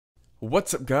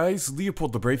What's up guys,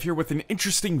 LeopoldTheBrave here with an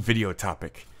interesting video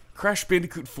topic. Crash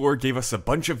Bandicoot 4 gave us a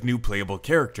bunch of new playable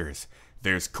characters.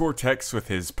 There's Cortex with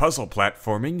his puzzle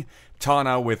platforming,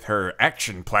 Tawna with her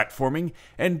action platforming,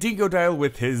 and Dingodile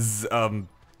with his,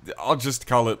 I'll just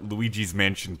call it Luigi's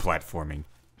Mansion platforming.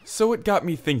 So it got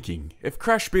me thinking, if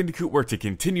Crash Bandicoot were to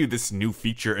continue this new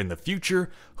feature in the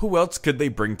future, who else could they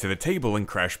bring to the table in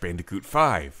Crash Bandicoot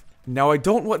 5? Now I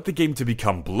don't want the game to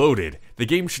become bloated, the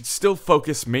game should still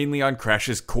focus mainly on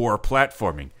Crash's core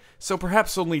platforming, so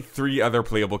perhaps only 3 other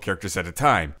playable characters at a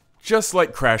time, just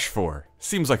like Crash 4.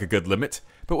 Seems like a good limit,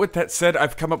 but with that said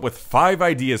I've come up with 5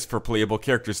 ideas for playable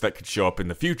characters that could show up in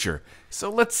the future, so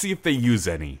let's see if they use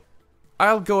any.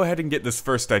 I'll go ahead and get this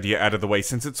first idea out of the way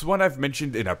since it's one I've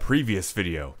mentioned in a previous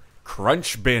video,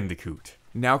 Crash Bandicoot.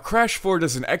 Now, Crash 4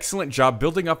 does an excellent job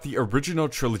building up the original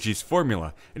trilogy's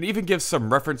formula, and even gives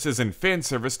some references and fan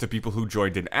service to people who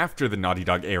joined in after the Naughty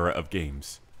Dog era of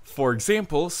games. For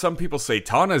example, some people say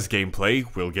Tawna's gameplay,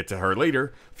 we'll get to her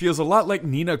later, feels a lot like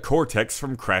Nina Cortex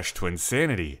from Crash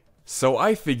Twinsanity. So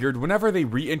I figured whenever they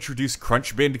reintroduce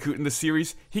Crash Bandicoot in the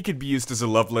series, he could be used as a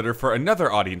love letter for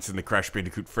another audience in the Crash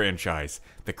Bandicoot franchise,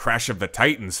 the Crash of the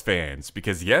Titans fans,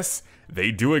 because yes,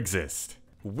 they do exist.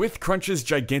 With Crunch's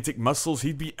gigantic muscles,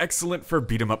 he'd be excellent for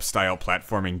beat-em-up style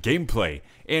platforming gameplay,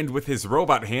 and with his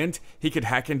robot hand, he could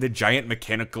hack into giant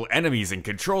mechanical enemies and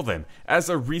control them,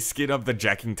 as a reskin of the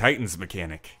Jacking Titans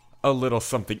mechanic. A little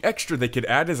something extra they could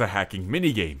add is a hacking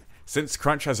minigame. Since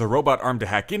Crunch has a robot arm to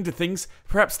hack into things,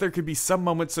 perhaps there could be some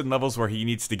moments in levels where he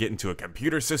needs to get into a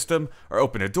computer system, or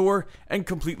open a door, and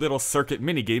complete little circuit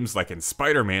minigames like in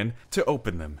Spider-Man to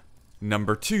open them.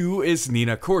 Number 2 is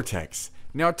Nina Cortex.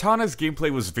 Now, Tawna's gameplay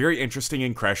was very interesting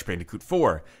in Crash Bandicoot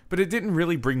 4, but it didn't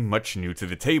really bring much new to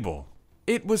the table.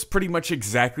 It was pretty much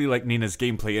exactly like Nina's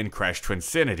gameplay in Crash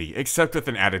Twinsanity, except with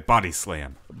an added body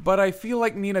slam. But I feel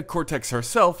like Nina Cortex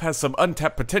herself has some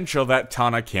untapped potential that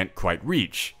Tawna can't quite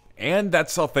reach. And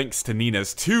that's all thanks to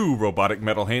Nina's 2 robotic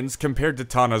metal hands compared to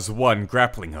Tawna's 1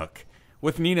 grappling hook.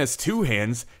 With Nina's 2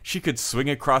 hands, she could swing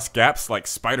across gaps like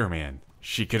Spider-Man.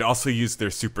 She could also use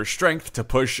their super strength to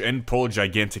push and pull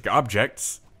gigantic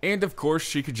objects. And of course,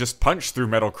 she could just punch through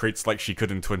metal crates like she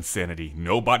could in Twinsanity,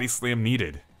 no body slam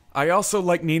needed. I also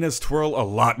like Nina's twirl a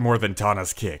lot more than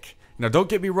Tawna's kick. Now don't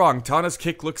get me wrong, Tawna's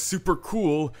kick looks super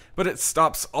cool, but it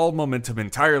stops all momentum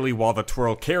entirely while the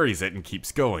twirl carries it and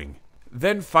keeps going.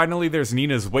 Then finally there's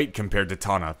Nina's weight compared to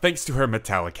Tawna, thanks to her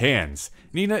metallic hands.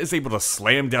 Nina is able to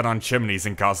slam down on chimneys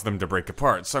and cause them to break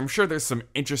apart, so I'm sure there's some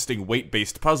interesting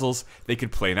weight-based puzzles they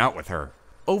could plan out with her.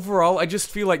 Overall, I just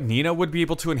feel like Nina would be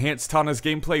able to enhance Tawna's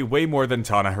gameplay way more than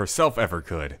Tawna herself ever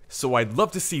could, so I'd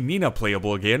love to see Nina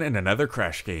playable again in another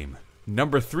Crash game.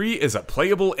 Number 3 is a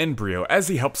playable embryo as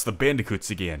he helps the Bandicoots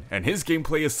again, and his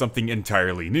gameplay is something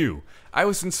entirely new. I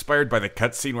was inspired by the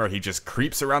cutscene where he just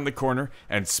creeps around the corner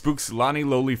and spooks Lonnie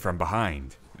Lowly from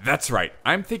behind. That's right,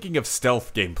 I'm thinking of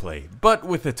stealth gameplay, but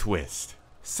with a twist.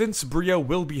 Since Brio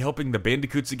will be helping the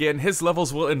Bandicoots again, his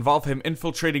levels will involve him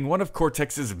infiltrating one of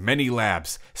Cortex's many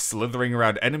labs, slithering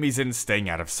around enemies and staying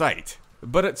out of sight.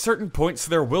 But at certain points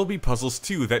there will be puzzles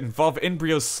too that involve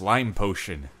Embryo's slime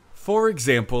potion. For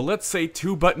example, let's say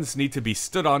 2 buttons need to be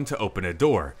stood on to open a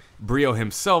door. Brio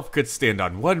himself could stand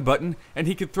on one button, and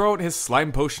he could throw out his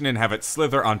slime potion and have it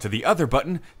slither onto the other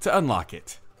button to unlock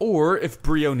it. Or, if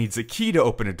Brio needs a key to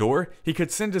open a door, he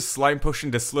could send his slime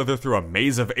potion to slither through a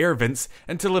maze of air vents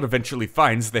until it eventually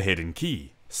finds the hidden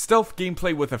key. Stealth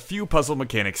gameplay with a few puzzle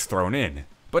mechanics thrown in.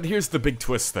 But here's the big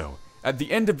twist though. At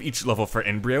the end of each level for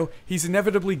Embryo, he's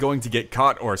inevitably going to get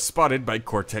caught or spotted by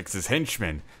Cortex's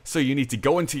henchmen, so you need to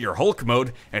go into your Hulk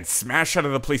mode and smash out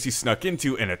of the place you snuck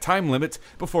into in a time limit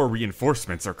before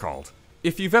reinforcements are called.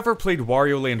 If you've ever played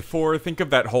Wario Land 4, think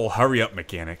of that whole hurry up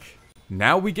mechanic.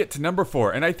 Now we get to number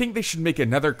 4, and I think they should make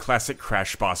another classic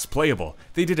Crash boss playable.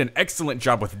 They did an excellent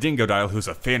job with Dingodile, who's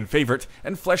a fan favorite,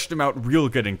 and fleshed him out real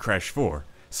good in Crash 4.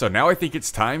 So now I think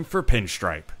it's time for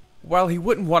Pinstripe. While he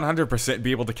wouldn't 100%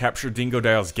 be able to capture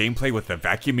Dingodile's gameplay with the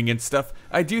vacuuming and stuff,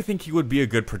 I do think he would be a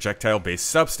good projectile-based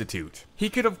substitute.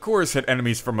 He could of course hit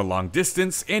enemies from a long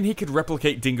distance, and he could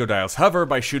replicate Dingodile's hover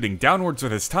by shooting downwards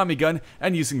with his Tommy gun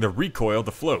and using the recoil to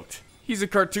float. He's a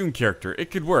cartoon character, it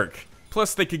could work.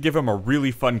 Plus they could give him a really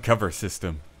fun cover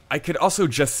system. I could also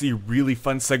just see really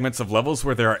fun segments of levels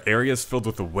where there are areas filled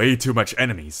with way too much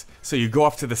enemies, so you go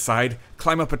off to the side,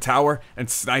 climb up a tower,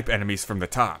 and snipe enemies from the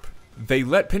top. They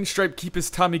let Pinstripe keep his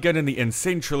Tommy gun in the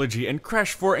Insane trilogy, and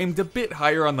Crash 4 aimed a bit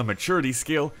higher on the maturity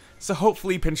scale, so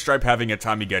hopefully Pinstripe having a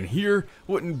Tommy gun here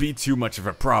wouldn't be too much of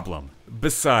a problem.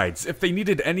 Besides, if they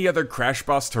needed any other Crash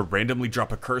boss to randomly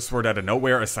drop a curse word out of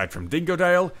nowhere aside from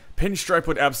Dingodile, Pinstripe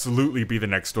would absolutely be the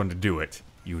next one to do it.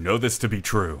 You know this to be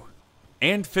true.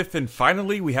 And fifth and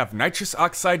finally, we have Nitrous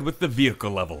Oxide with the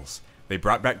vehicle levels. They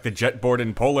brought back the Jetboard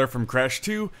and Polar from Crash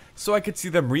 2, so I could see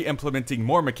them re-implementing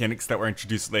more mechanics that were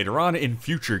introduced later on in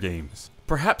future games.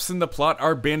 Perhaps in the plot,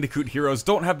 our Bandicoot heroes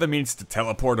don't have the means to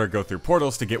teleport or go through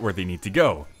portals to get where they need to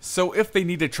go. So if they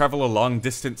need to travel a long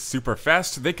distance super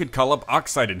fast, they could call up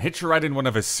Oxide and hitch a ride in one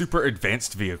of his super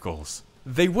advanced vehicles.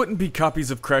 They wouldn't be copies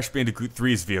of Crash Bandicoot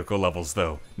 3's vehicle levels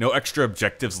though. No extra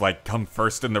objectives like come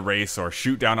first in the race or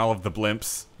shoot down all of the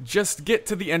blimps. Just get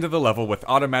to the end of the level with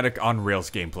automatic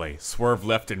on-rails gameplay. Swerve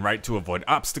left and right to avoid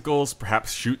obstacles,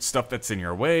 perhaps shoot stuff that's in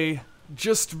your way.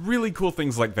 Just really cool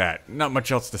things like that, not much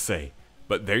else to say.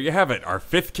 But there you have it, our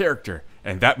fifth character,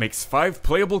 and that makes 5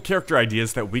 playable character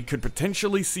ideas that we could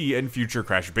potentially see in future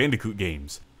Crash Bandicoot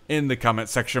games. In the comment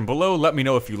section below, let me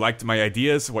know if you liked my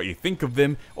ideas, what you think of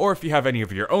them, or if you have any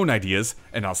of your own ideas,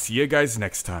 and I'll see you guys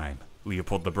next time.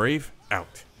 Leopold the Brave,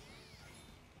 out.